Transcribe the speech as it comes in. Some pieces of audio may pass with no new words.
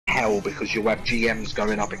hell because you'll have GMs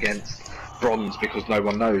going up against bronze because no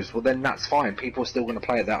one knows. Well, then that's fine. People are still going to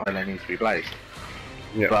play it that way. They need to be played.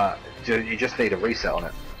 Yeah. But you just need a reset on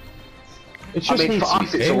it. It's I just mean, for needs to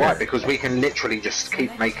us be it's fair. alright because we can literally just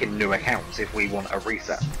keep making new accounts if we want a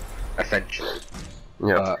reset, essentially.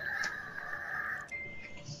 Yeah. But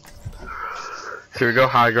Should we go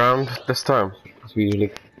high ground this time? Because we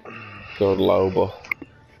usually go low, but...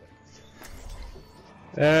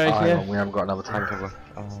 Yeah. we haven't got another tank, have we?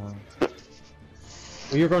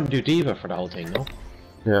 Well, you're going to do Diva for the whole thing, no?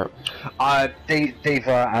 Yeah.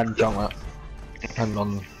 Diva and Jungler, depending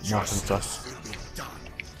on what stuff.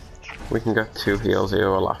 We can get 2 heals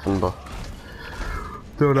here, we're laughing, but...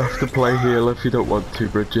 Don't have to play heal if you don't want to,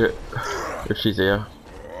 Bridget. If she's here.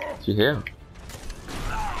 Is she here?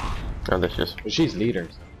 Oh, there she is. But she's leader.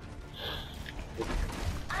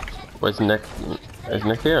 Where's Nick? Is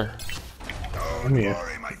Nick here? I'm here.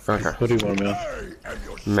 Okay. What do you want, man?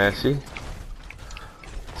 Merci.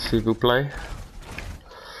 S'il vous plaît.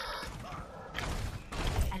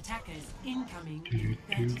 Attackers incoming in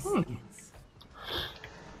 30 seconds.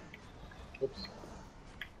 Oops.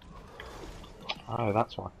 Oh,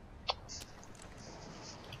 that's why.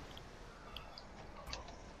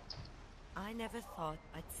 I never thought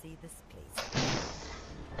I'd see this place.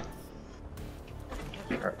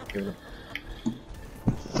 Alright, give it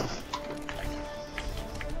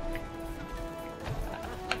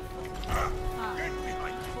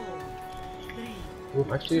Oh,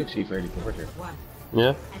 actually fairly good here.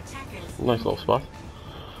 Yeah. Nice little spot.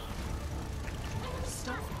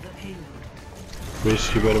 Stop the payload.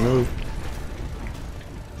 Wish you better move.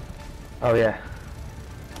 Oh yeah.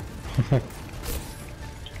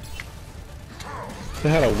 If they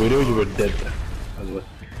had a widow, you were dead. By the way.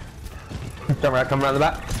 Don't worry, come around the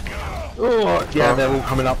back. Oh, yeah, they're all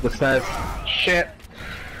coming up the stairs. Shit.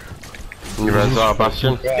 You res our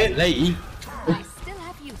bastion. Bit late. I still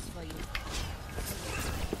have use for you.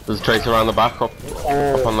 There's a tracer around the back up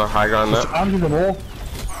on the high ground Just there. anti them all.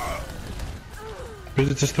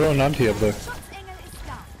 Bridget, just throw an anti up there.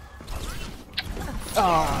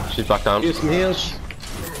 She's back down. Use some heals.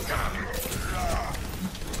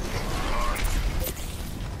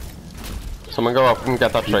 Someone go up and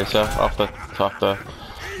get that tracer off the top there.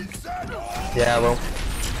 Yeah, well.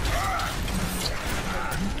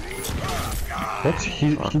 What?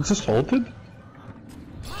 He just halted?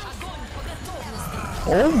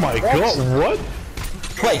 Oh my god, what?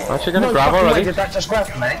 Wait, Actually gonna grab already. did that just grab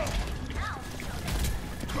me?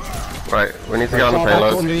 Right, we need to get on the Fall back to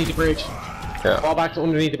payload. underneath the bridge. Yeah, Fall back to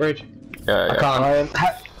underneath the bridge. yeah,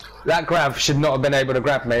 yeah. That grab should not have been able to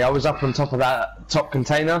grab me. I was up on top of that top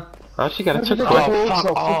container. How'd she get it so quick? Fuck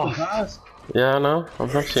off. Yeah, I know.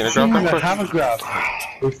 I've never seen a Team grab that that quick. haven't grabbed.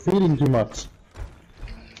 We're feeding too much.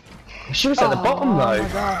 She was at the bottom though.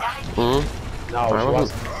 Mm. No, she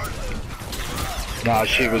wasn't. No,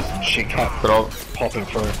 she kept But I'll popping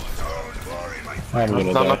through. I'm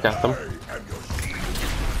gonna not die. look at them.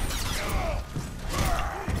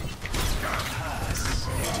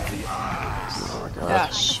 Ah,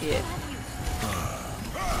 shit.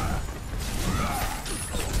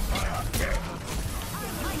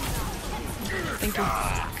 Thank you.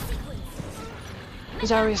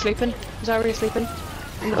 Is Arya sleeping? Is Arya sleeping?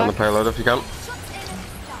 In the On the back? payload if you can.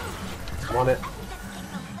 I'm on it.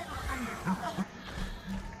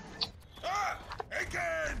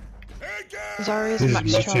 Is Arya's This is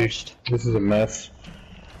max messy. charged? This is a mess.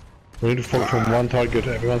 We need to focus on one target.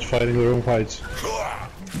 Everyone's fighting their own fights.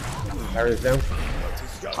 There is no.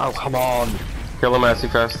 Oh, come on. Kill the Mercy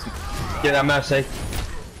first. Get that Mercy.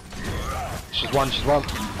 She's one.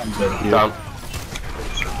 Down.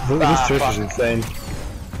 This church is insane.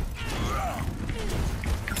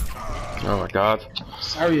 Oh my god.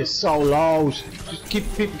 Sorry, is so low. Just keep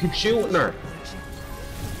shooting her.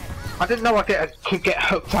 I didn't know could get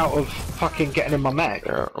hooked out of fucking getting in my mech.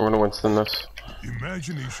 Yeah, I'm gonna Winston this.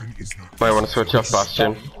 Imagination is the Might want to switch off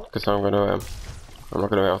Bastion, because I'm gonna I'm not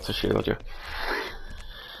gonna be able to shield you.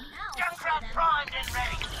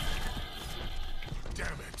 damn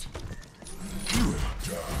it.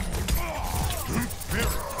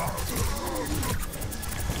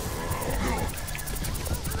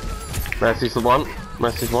 Mercy's the one.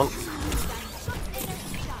 Mercy's one.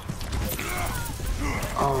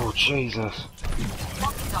 Oh, Jesus.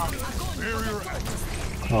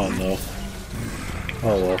 Oh no.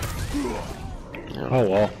 Oh well. Yeah. Oh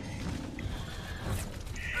well.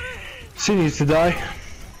 She needs to die.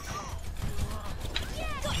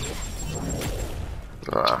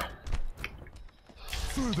 Ah.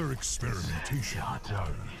 Further experimentation.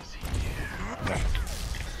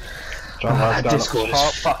 Discord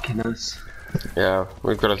is fucking us. Yeah,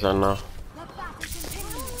 we've got a zone now.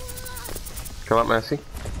 Come up, Mercy.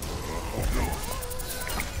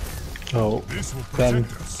 Oh, This will then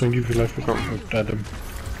protect us. don't give your life for Adam.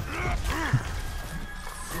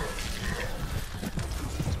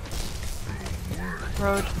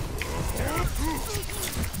 Road.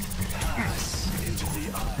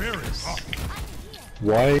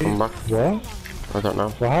 Why? Come back. What? I don't know.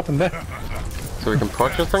 What happened there? So we can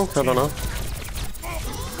push, I think? I don't know.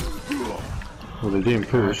 Well, they didn't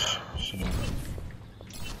push. So.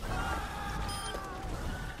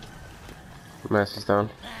 Mercy's down.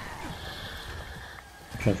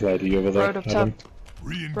 Can't fly to you over there. Road up top.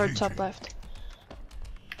 Adam. Road top left.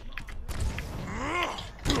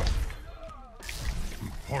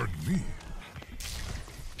 Pardon me.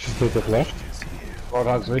 She's still top left.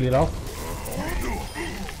 Roadhog's really low.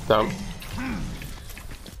 Down.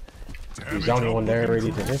 He's the only one there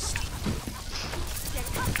really to hit.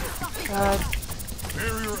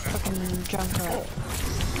 Fucking Junker.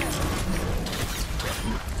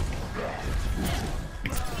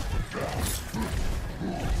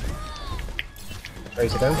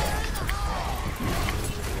 Raise it down.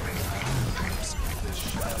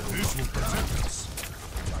 This will protect us.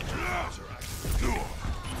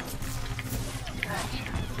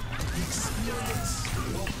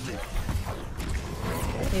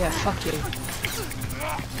 Yeah, fuck you.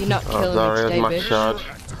 You're not Oh, killing me Zarya's today, max bitch. charge.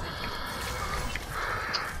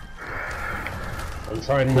 I'm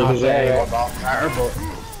trying not to say what about her, but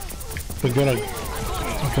They're gonna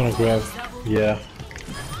grab. Yeah.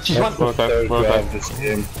 she's one Okay, They'll grab okay, this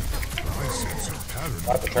game.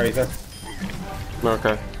 at the tracer.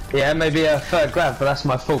 okay. Yeah, maybe a third grab, but that's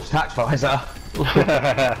my full attack visor. Well,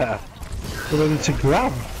 then it's a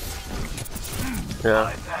grab.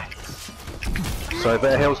 Yeah. So a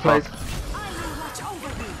bit of heals, please.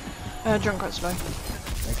 Junker's low.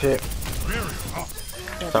 Thank you.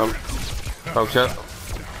 Down. Oh shit.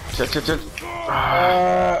 Shit.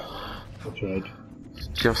 That's right.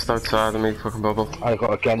 Just outside of me, fucking bubble. I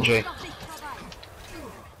got a Genji.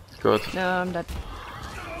 Good. No, I'm dead.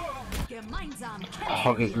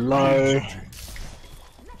 Hog is low.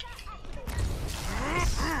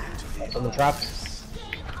 That's on the traps.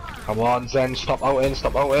 Come on, Zen, stop ulting,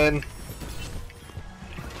 stop ulting.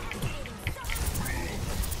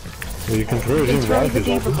 Well, you can throw it You in, throw right? the It's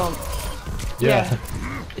diva open. bomb. Yeah.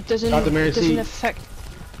 It doesn't. Not the It Mercy. doesn't affect.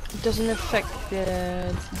 It doesn't affect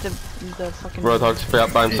the fucking. Roadhog's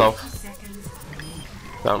up by himself.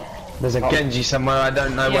 Down. There's a Genji somewhere, I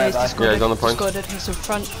don't know Yeah, where he's that. discorded. Yeah, he's on the point. Discorded. He's in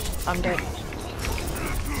front. I'm dead.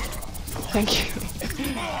 Thank you.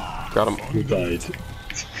 Got him. You died.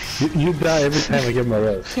 You die every time I get my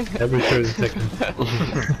rest. Every 30 seconds. Got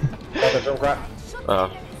the jump grab.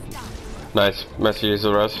 Nice. Messi use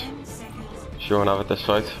the res. She won't have it this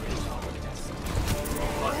fight.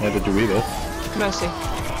 Never do either. Mercy.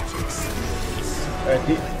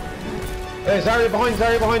 Hey, Zarya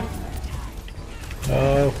behind!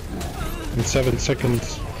 Oh. In 7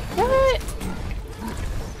 seconds. What?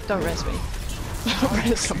 Don't res me. Don't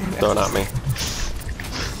res someone else. Don't at me.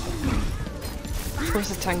 Where's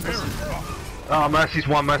the tankers? Oh, Mercy's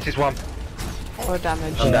one. Or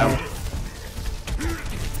damage? I'm down.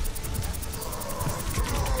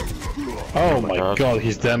 Oh my God. god,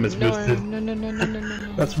 his damage No, boosted.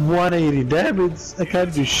 no. That's 180 damage. I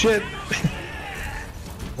can't do shit.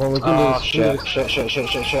 What we're gonna Oh, do shit.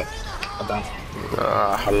 I'm down.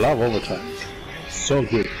 I love overtime. So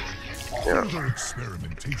good. Further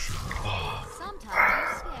experimentation.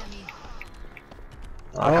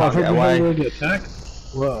 I can't get we away. already attacked?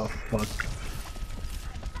 Well, fuck.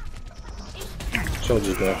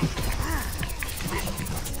 Soldiers there.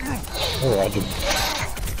 Oh,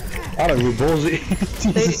 Adam, you ballsy.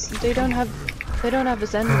 They don't have a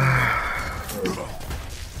Zen.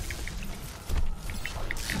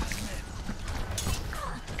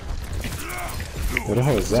 What the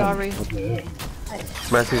hell is that? Sorry. What the heck?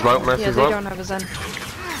 Messi's low. Yeah, Messi's they low. don't have a Zen.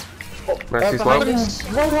 Messi's low. Behind us.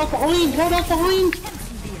 Roadhog behind!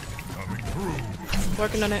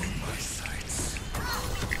 Working on it.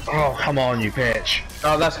 Oh, come on, you bitch.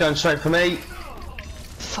 Oh, that's going straight for me.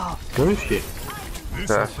 Fuck. Where is he? This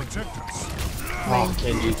Yeah. will protect us. Oh,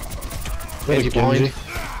 Genji. Where's Genji behind. Genji?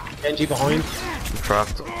 Genji behind.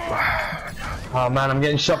 Trapped. Oh man, I'm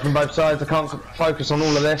getting shot from both sides. I can't focus on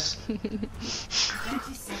all of this. Hey,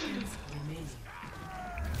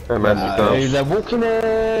 Messi's Hey, down. they're walking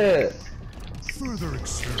it. Further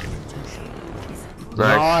experimentation.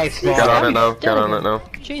 Nice. Nice, Get on man. it now. Get on it now.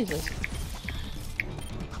 Jesus.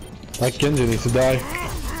 That Genji needs to die.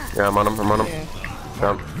 Yeah, I'm on him. I'm on him. Yeah.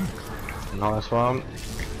 Down. Nice one.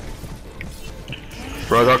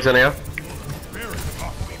 Roadhog's in here.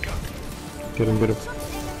 Get him.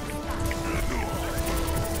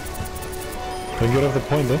 Don't get off the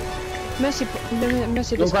point, though. Mercy,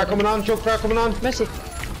 Mercy. Jump crack coming on, jump crack coming on. Mercy.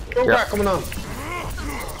 Jump crack coming on.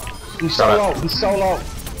 He's so low, he's so low.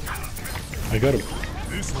 I got him.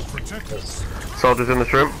 This will protect us. Soldiers in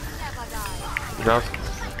this room. Yes.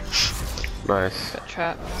 Nice. Got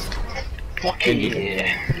trapped. Fucking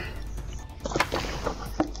yeah.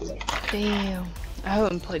 Damn. I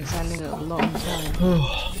haven't played Sanding in a long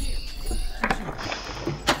time.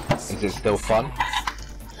 Is it still fun?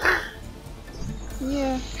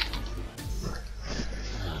 Yeah.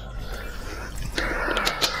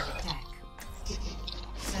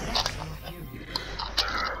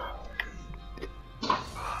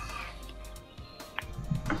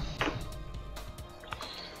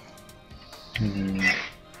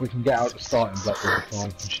 We can get out the starting block all the time.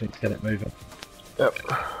 We just need to get it moving. Yep.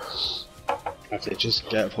 That's it, just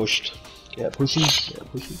get pushed. Get pushing.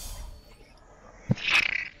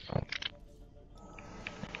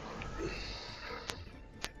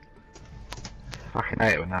 Fucking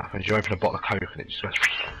hate it when that happens. You open a bottle of Coke and it just goes.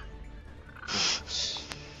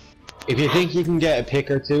 If you think you can get a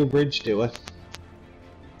pick or two, Bridge, do it.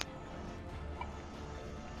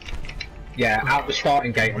 Yeah, out the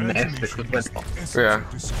starting gate on this because when. Yeah.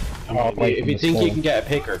 If you think you can get a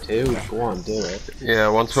pick or two, go on, do it. Yeah,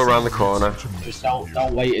 once we're around the corner. Just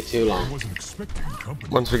don't wait it too long. Wasn't expecting company.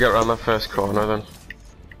 Once we get around that first corner, then.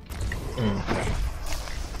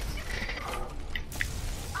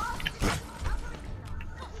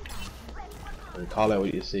 And call out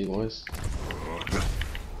what you see, boys.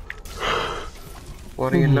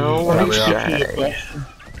 What do you know? What do you say?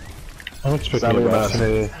 I'm expecting a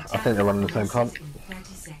Mercy. I think they're running the same comp. 30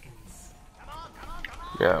 seconds.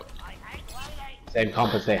 Yeah. Same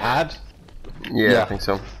comp as they had. Yeah, I think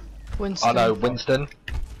so. Winston. I know, Winston.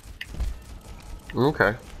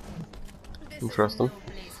 Okay. Interesting.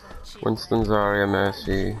 Winston, Zarya,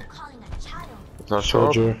 Mercy. Is that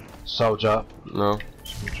Soldier. Soldier. No.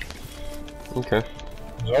 Okay.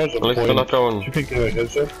 Zarya's At least they're not going. You can get a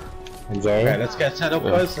headshot. And Okay, Zarya. let's get set up,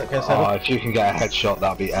 guys. Let's get set Oh, up. if you can get a headshot,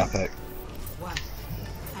 that'd be epic. One.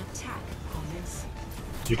 Attack commence.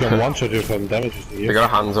 You can one-shot if them damages to They you. got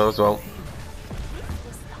a Hanzo as well.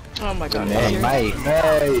 Oh my god. Hey, You're- mate.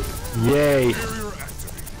 Hey. Yay.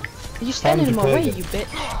 You standing in my Time to way, play. you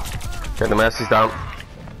bitch. Get the Mercies down.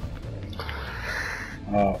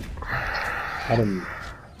 Adam,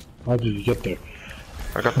 how did you get there?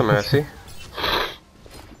 I got the Mercy.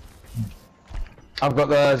 I've got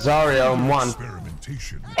the Zarya on one.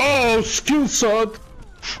 Experimentation. Oh, skill sword!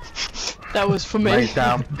 That was for me. Mate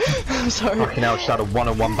down. I'm sorry. Fucking hell, just had a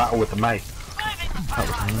one-on-one battle with the mate. That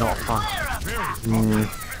was not fun. I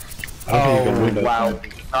think you can win that. Wow.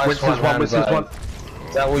 Nice Winston's one, Winston's Rambo. one.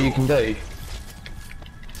 Is that what you can do?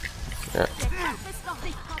 Yeah.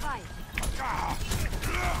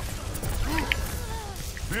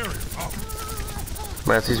 Very up.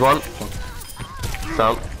 Mercy's one.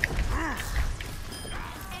 Down.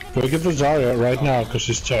 Go get the Zarya right now, because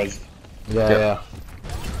she's charged. Yeah, Yep. yeah.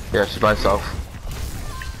 Yeah, she's by herself.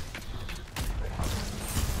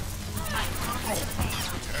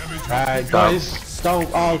 Guys,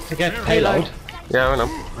 don't all forget payload. Yeah, I know.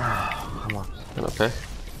 Come on. Can I pick?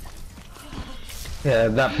 Yeah,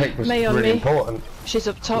 that pick was May on really me. important. She's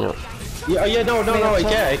up top. Yeah, no, May I up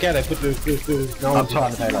top. get it. But no, I'm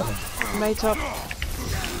trying to payload. May top.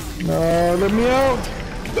 No, let me out!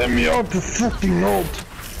 Let me out, you fucking old!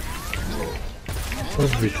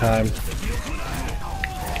 Every time.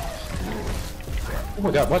 Oh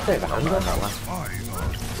my god, what the hell?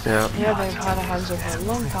 Yeah. Yeah, they've had a Hanzo for a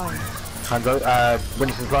long time. Hanzo,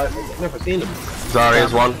 Winston's low. Never seen them.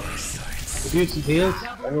 Zarya's one. If you see heals,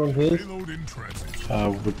 everyone heals. Payload in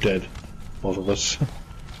transit. We're dead. Both of us.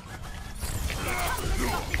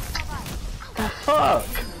 Fuck!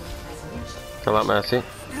 Kill that Mercy.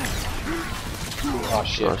 Oh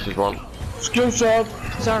shit. Oh, she's one. Skill shot!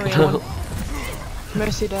 Zarya one.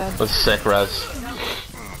 Mercy dead. That's sick res.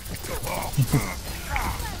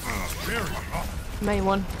 May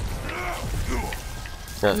one.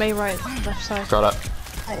 Yeah. May right, left side. Got it.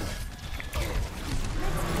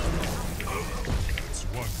 It's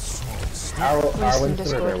one small step. Our Winston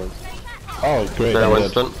Winston or their Discord. Winston? Oh, great. There, I'm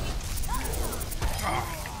dead. Winston.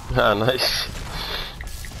 Ah, nice.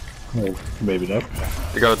 Oh, maybe not.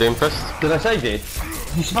 You got a Doom Fist? Did I say did?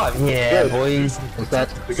 You survived? Yeah, boys. Is that?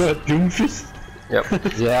 We got a Doomfist? Yep.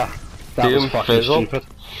 Yeah. That Doom was fucking Fizzle. stupid.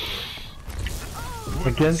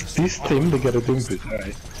 Against this team, they get a Doomfist.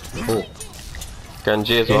 Alright. Cool.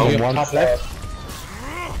 Genji as Genji well. on top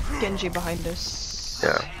left. Genji behind us.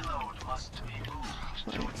 Yeah.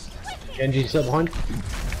 Genji still behind.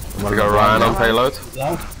 We got Ryan on payload.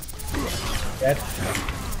 Low. Dead.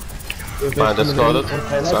 Ryan discarded.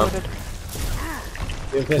 So,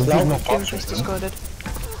 Doomfist low. Doomfist discarded.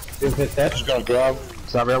 Doomfist dead. Just gonna grab.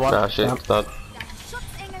 Zabria one. nah, she's dead.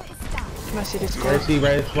 Mercy discarded. Mercy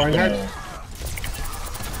raised Reinhardt.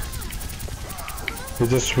 He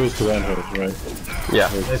just switched to Reinhardt, right? Yeah.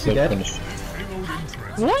 Mercy dead. Finished.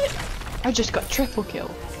 What? I just got triple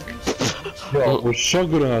kill. Yo, we're so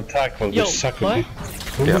good on attack, but Yo, we're sucking. what?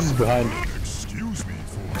 Who Yeah. is behind? Excuse me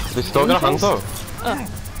for They still got a hand though.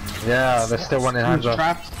 Yeah, they're still running hands up.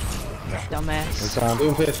 Trapped. Dumbass.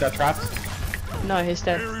 Doomfist got trapped. No, he's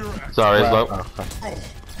dead. Sorry, low. Oh, Okay,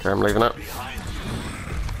 I'm leaving it.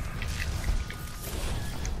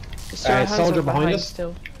 He's throwing hands soldier up behind us?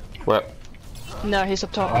 still. Where? No, he's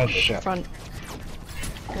up top. Oh, shit. Front.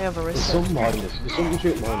 They have a There's wrist. some behind us. There's something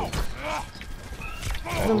shooting behind us.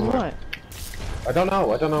 What? I don't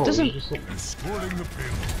know. Doesn't- It just- escorting the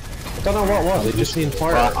payload. I don't know what it was. It just seemed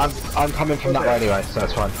fire. Right, I'm coming from that way anyway, so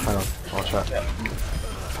it's fine. Hang on, I'll check.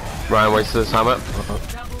 Ryan wasted his hammer.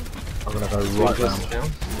 I'm gonna go right down. Right,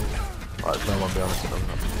 there's no one behind us.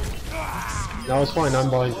 No, it's fine. I'm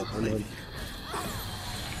behind us. I'm behind.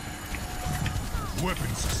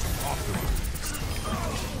 Weapon system optimized.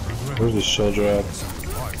 Where's the soldier at?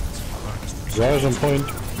 Zara's on point.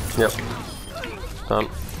 Yep. Done.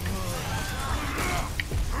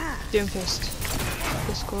 Doomfist.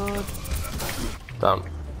 Discord. Done.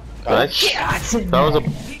 Nice. That was a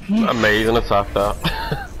amazing attack. That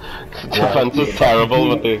defense is terrible,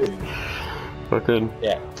 but the fucking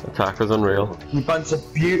attack was unreal. You bunch of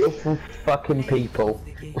beautiful fucking people.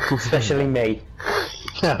 Especially me.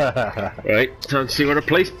 Right, time to see what I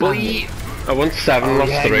place, boy. I won 7,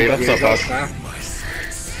 lost 3. That's not bad.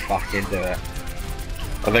 Fucking do it.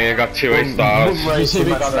 I think I got 2 A stars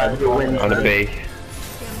and a B.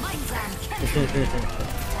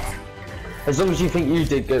 As long as you think you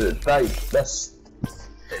did good, like, that's...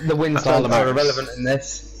 The wins all that are matters. irrelevant in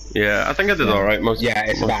this. Yeah, I think I did alright most. Yeah,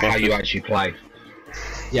 it's most about how matches. you actually play.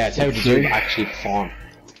 Yeah, it's how you actually perform.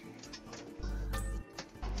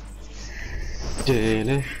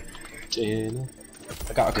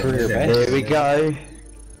 I got a career best. Here we go.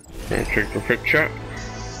 Okay, check the picture.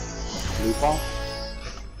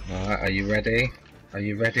 Alright, are you ready? Are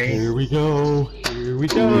you ready? Here we go. Here we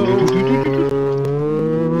go.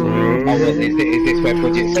 Oh, well, is this where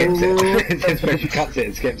Bridget skips it? Is this where she cuts it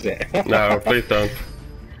and skips it? No, please don't.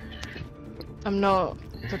 I'm not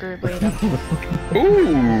the group leader.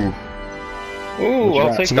 Ooh! Ooh,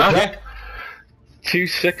 I'll take Snap. that.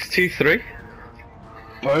 2-6-2-3.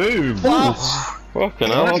 Boom. Fucking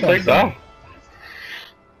hell, I'll take that.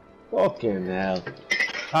 Fucking hell.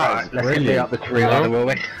 Alright, let's get up the career ladder, will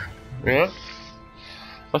we? Yeah.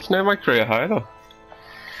 That's near my career high though.